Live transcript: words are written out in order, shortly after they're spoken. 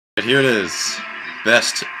Here it is.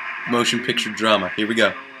 Best motion picture drama. Here we go.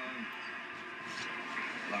 A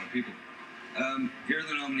lot of people. Here are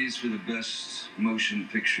the nominees for the best motion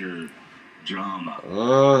picture drama.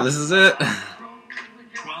 Oh, this is it.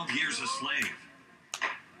 12 Years a Slave.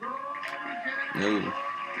 No.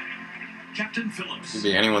 Captain Phillips. Could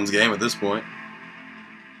be anyone's game at this point.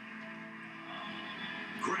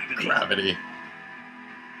 Gravity. Gravity.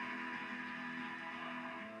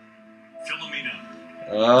 Philomena.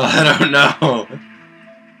 I don't know.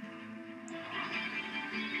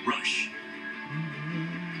 Rush.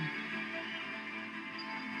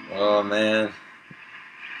 Oh man.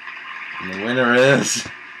 And the winner is.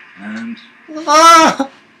 And Ah!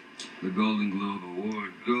 the Golden Globe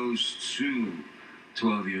Award goes to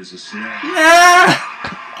 12 Years a Slave. Yeah!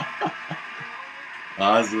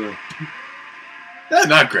 Awesome.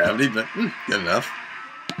 Not Gravity, but good enough.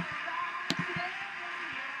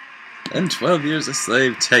 And 12 Years a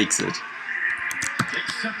Slave takes it.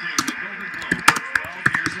 Accepting the Golden Globe for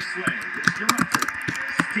 12 Years a Slave is director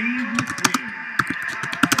Steve McQueen.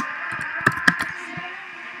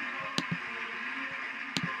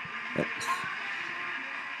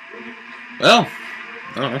 Well,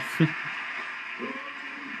 I don't know.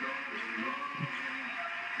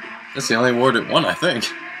 That's the only award it won, I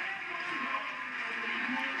think.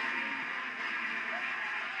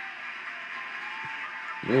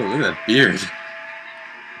 Ooh, look at that beard.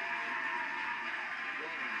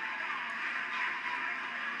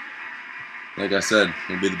 Like I said,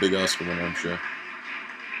 he'll be the big Oscar winner, I'm sure.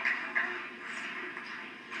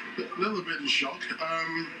 A little bit in shock.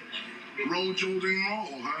 Roll Jordan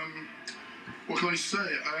roll. What can I say?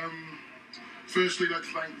 Firstly, I'd like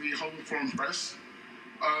to thank the whole foreign press.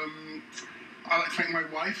 I'd like to thank my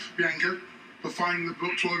wife, Bianca, for finding the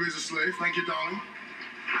book 12 Years a Slave. Thank you, darling.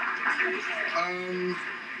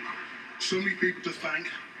 So many people to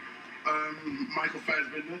thank. Michael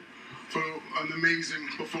Fassbender for an amazing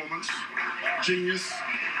performance. Genius.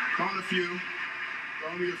 Only a few.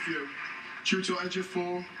 Only a few. Chiwetel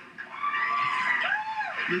Ejiofor.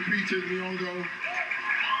 Lupita Nyong'o.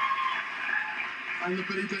 And the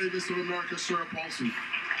Betty Davis of America, Sarah Paulson.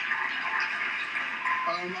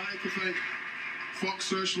 I'd like to thank Fox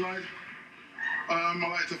Searchlight. I'd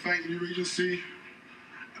like to thank New Regency,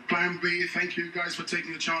 Plan B. Thank you guys for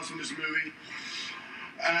taking the chance on this movie.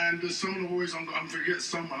 And there's someone who always, I'm forget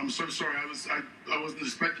someone. I'm so sorry. I wasn't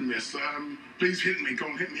expecting this. Please hit me. Go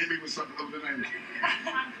on, hit me with something of the name.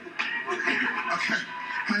 Okay.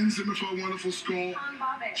 Hans Zimmer for a wonderful score.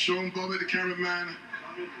 Sean Bobbitt, the cameraman.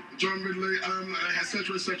 John Ridley,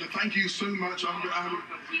 etc., etc. Thank you so much.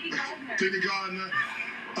 Didi Gardner,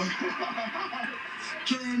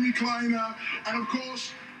 Jeremy Kleiner, and of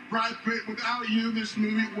course, Brad Pitt. Without you, this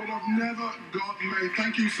movie would have never got made.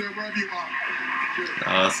 Thank you, sir, wherever you are.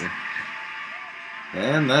 Awesome.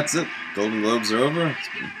 And that's it. Golden Globes are over.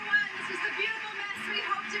 Thank you, everyone. This was the beautiful mess we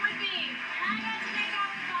hoped it would be. And I got to make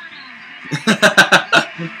all the fun.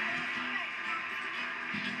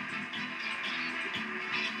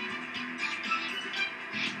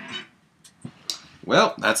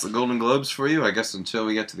 Well, that's the Golden Globes for you. I guess until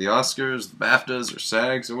we get to the Oscars, the BAFTAs, or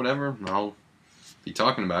SAGs, or whatever, I'll be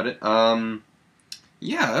talking about it.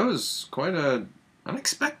 Yeah, that was quite a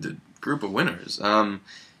unexpected group of winners.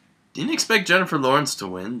 Didn't expect Jennifer Lawrence to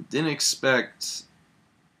win. Didn't expect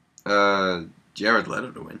Jared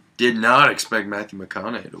Leto to win. Did not expect Matthew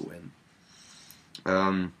McConaughey to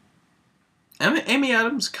win. Amy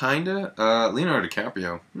Adams, kinda. Leonardo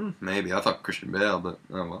DiCaprio, maybe. I thought Christian Bale, but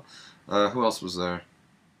oh well. Who else was there?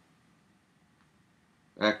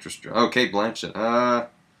 Actress. Oh, Cate Blanchett.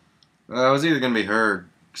 It was either gonna be her or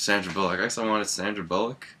Sandra Bullock. I guess I wanted Sandra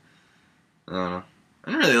Bullock. I don't know.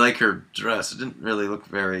 I didn't really like her dress. It didn't really look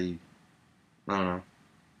very. I don't know.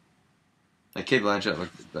 Like Cate Blanchett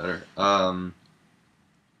looked better.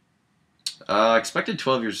 Expected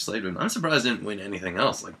 12 Years a Slave. I'm surprised it didn't win anything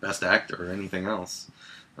else, like Best Actor or anything else.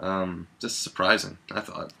 Just surprising, I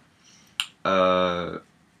thought.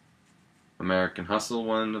 American Hustle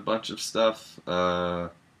won a bunch of stuff. I'm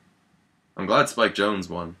glad Spike Jonze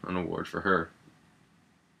won an award for her.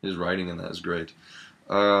 His writing in that is great.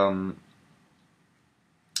 Apart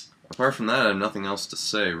from that, I have nothing else to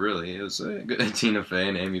say, really. It was good. Tina Fey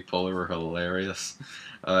and Amy Poehler were hilarious.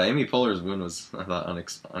 Amy Poehler's win was, I thought,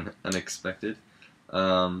 unexpected.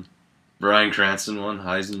 Bryan Cranston won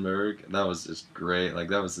Heisenberg. That was just great. Like,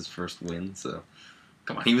 that was his first win, so...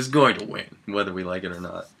 Come on, he was going to win, whether we like it or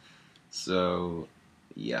not. So,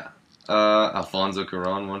 yeah. Alfonso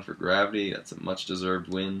Cuarón won for Gravity. That's a much-deserved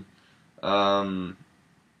win. But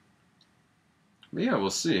yeah, we'll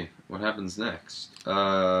see what happens next.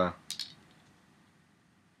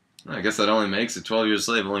 I guess that only makes it 12 Years a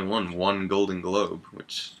Slave only won one Golden Globe,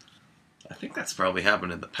 which I think that's probably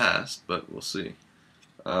happened in the past, but we'll see.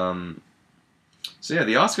 So yeah,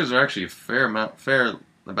 the Oscars are actually a fair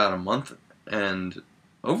about a month and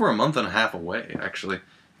over a month and a half away, actually.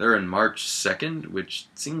 They're in March 2nd, which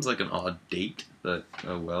seems like an odd date, but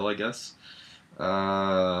oh well, I guess.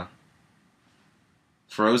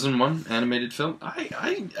 Frozen won, animated film.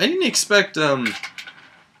 I didn't expect,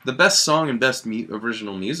 the best song and best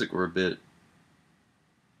original music were a bit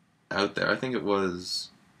out there. I think it was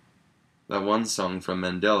that one song from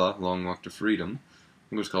Mandela, Long Walk to Freedom. I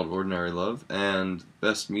think it was called Ordinary Love. And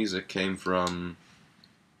best music came from,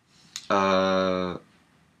 the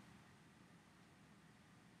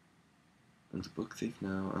Book Thief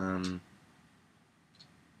now.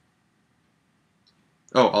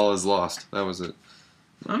 Oh, All Is Lost. That was it.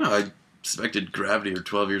 I don't know. I expected Gravity or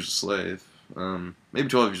 12 Years a Slave. Maybe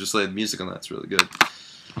 12 Years a Slave. The music on that's really good.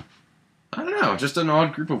 I don't know. Just an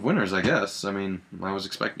odd group of winners, I guess. I mean, I was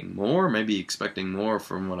expecting more. Maybe expecting more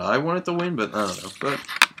from what I wanted to win, but I don't know. But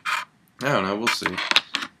I don't know. We'll see.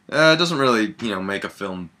 It doesn't really, make a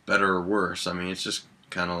film better or worse. I mean, it's just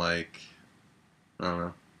kind of like, I don't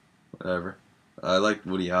know. Whatever. I liked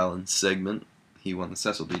Woody Allen's segment. He won the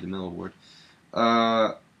Cecil B. DeMille Award.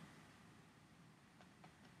 But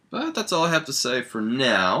that's all I have to say for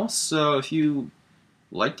now. So if you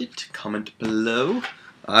liked it, comment below.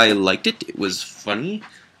 I liked it. It was funny.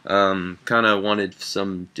 Kind of wanted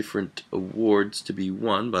some different awards to be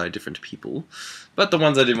won by different people. But the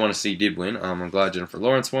ones I didn't want to see did win. I'm glad Jennifer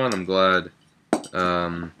Lawrence won. I'm glad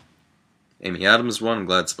Amy Adams won. I'm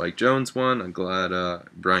glad Spike Jonze won. I'm glad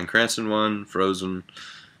Bryan Cranston won. Frozen.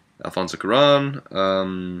 Alfonso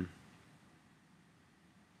Cuarón.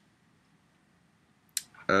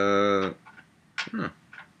 I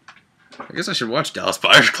guess I should watch Dallas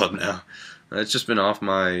Buyers Club now. It's just been off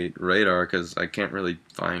my radar because I can't really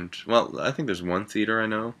find... Well, I think there's one theater I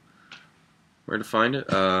know where to find it.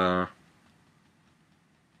 That's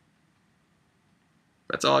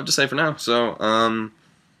all I have to say for now. So,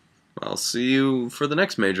 I'll see you for the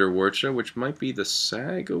next major award show, which might be the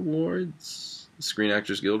SAG Awards, the Screen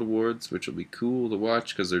Actors Guild Awards, which will be cool to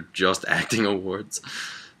watch because they're just acting awards.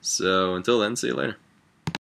 So, until then, see you later.